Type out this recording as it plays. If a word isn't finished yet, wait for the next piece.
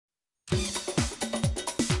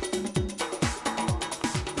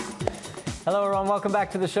Hello, everyone. Welcome back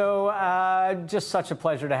to the show. Just such a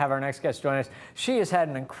pleasure to have our next guest join us. She has had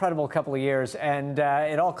an incredible couple of years, and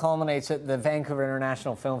it all culminates at the Vancouver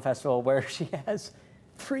International Film Festival, where she has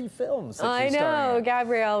 3 films that she's starring in.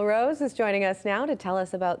 Gabrielle Rose is joining us now to tell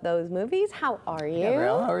us about those movies. How are you?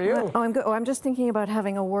 Gabrielle, how are you? Oh, I'm good. Oh, I'm just thinking about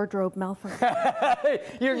having a wardrobe malfunction.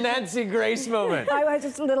 Your Nancy Grace moment. I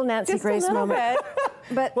just a little Nancy Grace moment.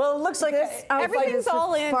 But well, it looks like everything's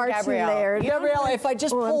all in, Gabrielle. Gabrielle, if I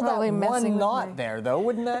just pull that one knot there, though,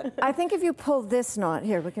 wouldn't that? I think if you pull this knot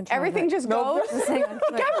here, we can try everything that. just goes.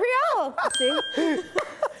 Gabrielle, see.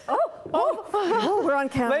 Oh, we're on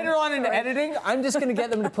camera. Later on in editing, I'm just going to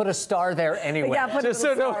get them to put a star there anyway. Yeah, put just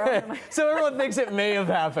a star so everyone thinks it may have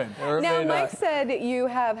happened. Or now, Mike said you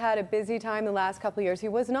have had a busy time the last couple of years. He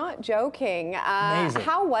was not joking. Amazing.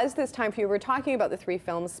 How was this time for you? We're talking about the 3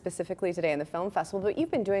 films specifically today in the film festival, but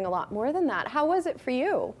you've been doing a lot more than that. How was it for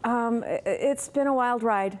you? It's been a wild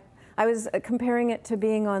ride. I was comparing it to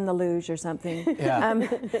being on the luge or something. Yeah.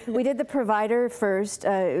 We did The Provider first,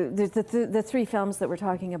 the 3 films that we're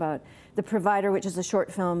talking about. The Provider, which is a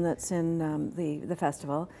short film that's in the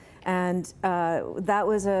festival. And that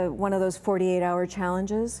was one of those 48-hour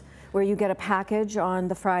challenges where you get a package on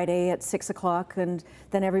the Friday at 6 o'clock, and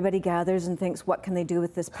then everybody gathers and thinks, what can they do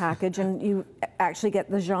with this package? And you actually get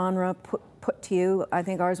the genre put to you. I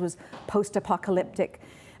think ours was post-apocalyptic.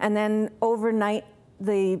 And then overnight,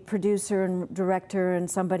 the producer and director and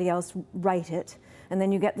somebody else write it, and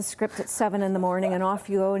then you get the script at 7 in the morning and off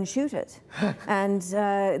you go and shoot it. And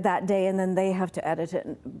that day, and then they have to edit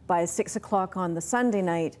it. By 6 o'clock on the Sunday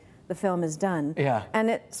night, the film is done. Yeah. And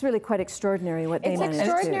it's really quite extraordinary what they managed to do. It's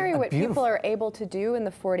extraordinary what people are able to do in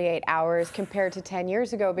the 48 hours compared to 10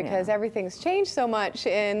 years ago, because everything's changed so much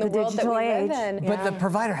in the world that we live in. But The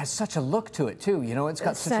Provider has such a look to it, too. You know, it's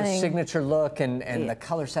got such a signature look, and the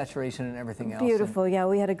color saturation and everything else. Beautiful, yeah.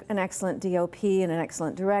 We had an excellent DOP and an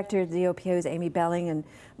excellent director. The DOP was Amy Belling, and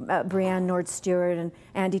Brianne Nord-Stewart, and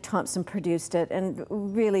Andy Thompson produced it. And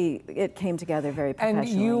really, it came together very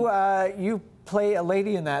professionally. And you play a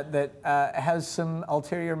lady in that has some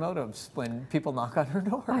ulterior motives when people knock on her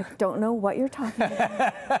door. I don't know what you're talking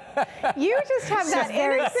about. You just have that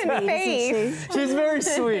innocent face. She's very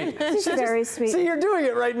sweet. She's very sweet. See, you're doing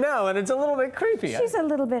it right now, and it's a little bit creepy. She's a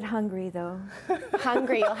little bit hungry, though.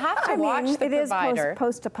 Hungry. You'll have to watch The Provider. It is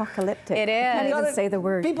post-apocalyptic. It is. I can't even say the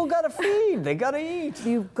word. People gotta feed. They gotta eat.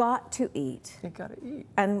 You've got to eat. They gotta eat.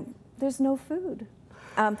 And there's no food.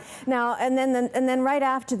 Now, and then right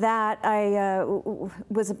after that, I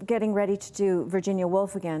was getting ready to do Virginia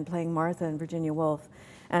Woolf again, playing Martha in Virginia Woolf.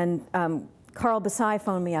 And Carl Basai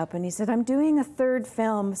phoned me up and he said, I'm doing a 3rd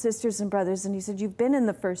film, Sisters and Brothers. And he said, you've been in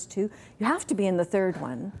the first 2. You have to be in the 3rd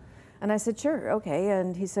one. And I said, sure, okay.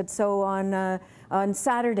 And he said, so on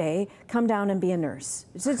Saturday, come down and be a nurse.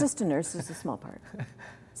 It's just a nurse, it's a small part.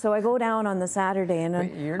 So I go down on the Saturday,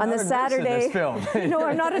 and you're on not the a Saturday, nurse in this film. No,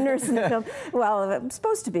 I'm not a nurse in the film. Well, I'm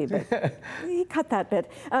supposed to be, but he cut that bit.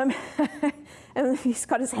 And he's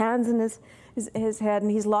got his hands in his head, and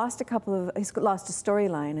he's lost a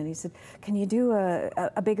storyline, and he said, "Can you do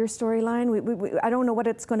a bigger storyline? I don't know what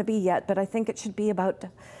it's going to be yet, but I think it should be about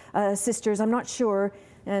sisters. I'm not sure."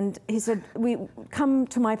 And he said, "Come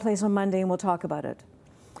to my place on Monday, and we'll talk about it."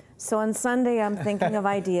 So on Sunday, I'm thinking of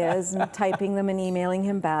ideas and typing them and emailing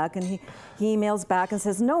him back, and he emails back and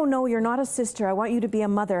says, no, you're not a sister. I want you to be a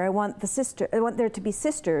mother. I want there to be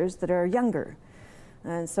sisters that are younger.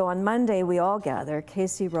 And so on Monday, we all gather,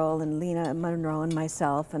 Casey Roll and Lena Monroe and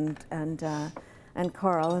myself and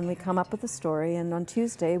Carl, and we come up with a story, and on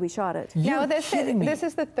Tuesday we shot it. Now this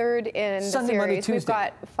is the 3rd in Sunday, the series. Monday, Tuesday. We've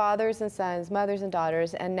got fathers and sons, mothers and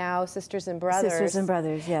daughters, and now sisters and brothers. Sisters and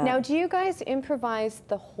brothers, yeah. Now, do you guys improvise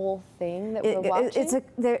the whole thing that we're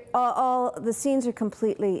watching? All the scenes are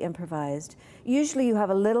completely improvised. Usually you have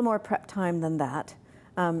a little more prep time than that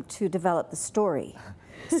to develop the story.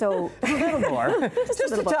 So a little more,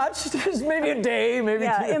 just a touch, just maybe a day, maybe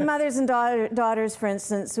 2. In Mothers and Daughters, for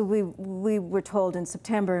instance, we were told in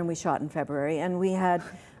September and we shot in February, and we had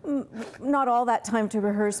not all that time to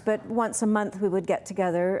rehearse, but once a month we would get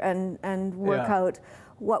together and work out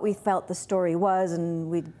what we felt the story was, and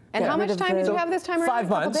we'd. And how much time did you have this time around? 5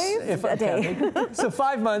 months, a day. So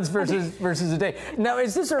 5 months versus a day. Now,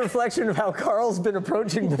 is this a reflection of how Carl's been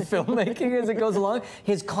approaching the filmmaking as it goes along?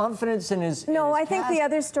 His confidence in his No, I think think the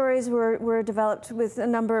other stories were developed with a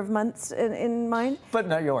number of months in mind. But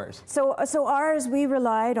not yours. So ours, we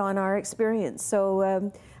relied on our experience.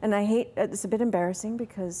 So, and I hate, it's a bit embarrassing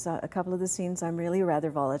because a couple of the scenes I'm really rather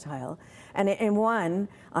volatile. And in one,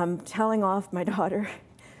 I'm telling off my daughter.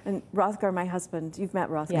 And Rothgar, my husband, you've met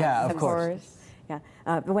Rothgar. Yeah, of course.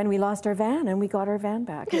 Yeah, when we lost our van and we got our van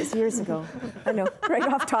back. It was years ago. I know, right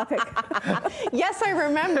off topic. Yes, I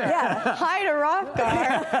remember. Yeah. Hi to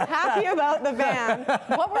Rothgar, happy about the van.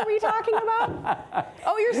 What were we talking about?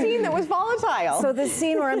 Oh, your scene that was volatile. So the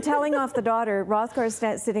scene where I'm telling off the daughter, Rothgar is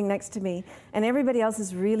sitting next to me, and everybody else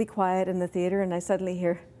is really quiet in the theater, and I suddenly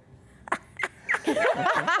hear,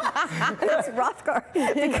 it's Rothgar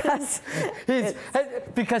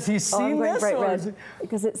because he's seen this, bright or red,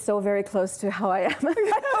 because it's so very close to how I am.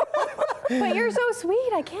 But you're so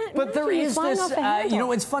sweet. I can't. But there is this, you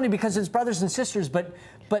know, it's funny because it's brothers and sisters, but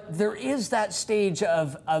there is that stage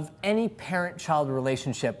of any parent-child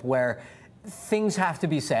relationship where things have to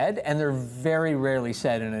be said, and they're very rarely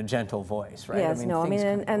said in a gentle voice, right? Yes, and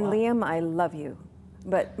Liam, I love you,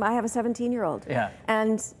 but I have a 17-year-old. Yeah.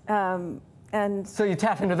 And so you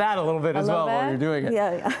tap into that a little bit as well while you're doing it.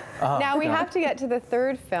 Yeah. Now we have to get to the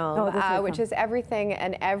third film, which is Everything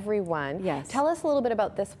and Everyone. Yes. Tell us a little bit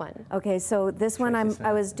about this one. Okay, so this one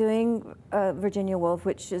I was doing Virginia Woolf,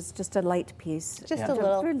 which is just a light piece. Just a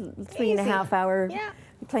little 3.5 hour. Yeah.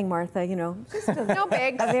 Playing Martha, you know. Just no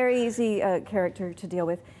big. A very easy character to deal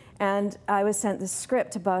with. And I was sent the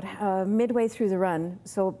script about midway through the run,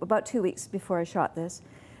 so about 2 weeks before I shot this.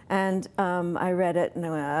 And I read it and I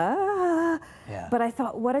went, ah. Yeah. But I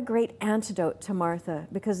thought, what a great antidote to Martha,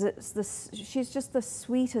 because she's just the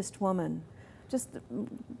sweetest woman, just a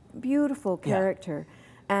beautiful character.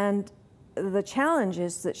 Yeah. And the challenge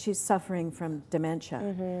is that she's suffering from dementia.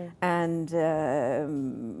 And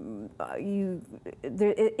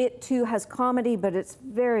it too has comedy, but it's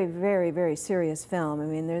very, very, very serious film. I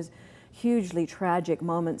mean, there's hugely tragic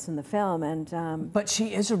moments in the film, and but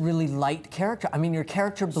she is a really light character. I mean, your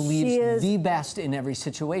character believes the best in every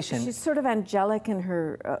situation. She's sort of angelic in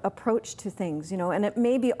her approach to things, you know, and it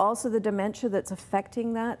may be also the dementia that's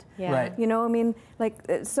affecting that. Yeah. Right. You know, I mean, like,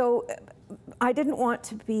 so I didn't want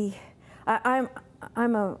to be.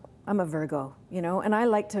 I'm a Virgo, you know, and I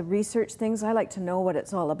like to research things. I like to know what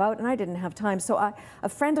it's all about, and I didn't have time. So a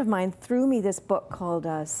friend of mine threw me this book called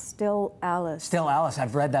Still Alice. Still Alice,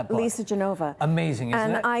 I've read that book. Lisa Genova. Amazing, isn't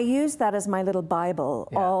it? And I used that as my little Bible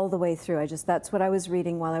all the way through. That's what I was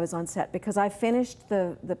reading while I was on set, because I finished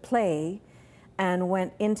the play and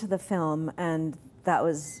went into the film, and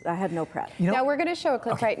I had no prep. You know, now we're going to show a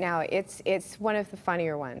clip right now. It's one of the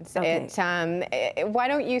funnier ones. Okay. Why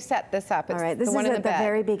don't you set this up? It's all right. This is at the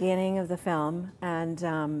very beginning of the film,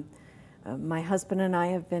 and my husband and I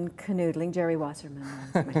have been canoodling. Jerry Wasserman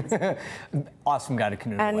is my husband. Awesome guy to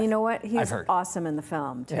canoodle with. And you know what? He's awesome in the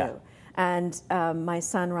film too. Yeah. And my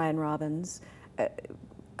son Ryan Robbins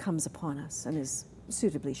comes upon us and is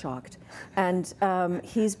suitably shocked, and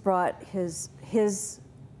he's brought his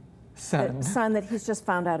son that he's just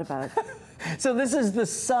found out about. So this is the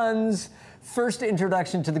son's first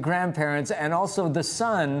introduction to the grandparents, and also the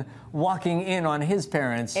son walking in on his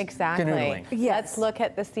parents. Exactly. Canoodling. Yes. Let's look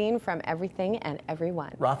at the scene from Everything and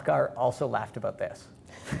Everyone. Rothgar also laughed about this.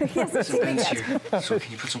 Yes, so Ben's here. So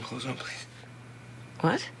can you put some clothes on, please?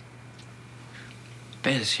 What?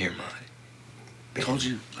 Ben is here, Ma. I told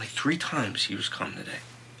you like 3 times he was coming today.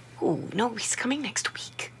 Oh, no, he's coming next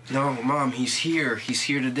week. No, Mom, he's here. He's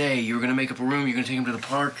here today. You were gonna make up a room. You're gonna take him to the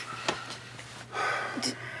park.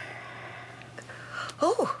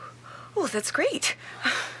 Oh, that's great.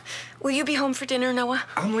 Will you be home for dinner, Noah?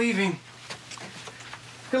 I'm leaving.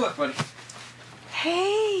 Good luck, buddy.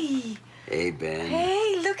 Hey. Hey, Ben.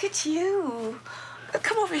 Hey, look at you.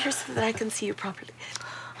 Come over here so that I can see you properly.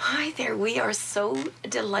 Hi there. We are so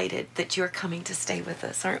delighted that you're coming to stay with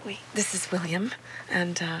us, aren't we? This is William,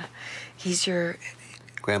 and he's your...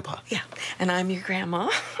 Grandpa. Yeah, and I'm your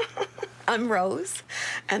grandma. I'm Rose.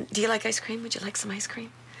 And do you like ice cream? Would you like some ice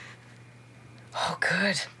cream? Oh,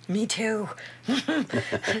 good. Me too.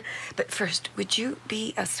 But first, would you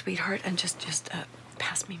be a sweetheart and just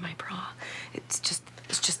pass me my bra? It's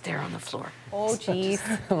just there on the floor. Oh, geez.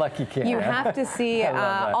 Lucky kid. You have to see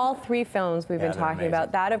all 3 films we've been talking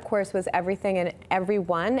about. That, of course, was Everything and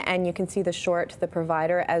Everyone, and you can see the short, The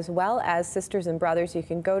Provider, as well as Sisters and Brothers. You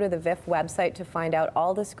can go to the VIF website to find out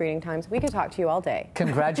all the screening times. We could talk to you all day.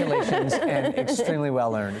 Congratulations, and extremely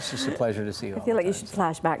well earned. It's just a pleasure to see you all. I feel like you should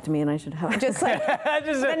flash back to me, and I should have just like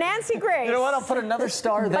the Nancy Grace. You know what? I'll put another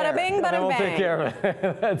star there. Bada bing, bada and we'll bang. take care of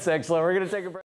it. That's excellent. We're going to take a break.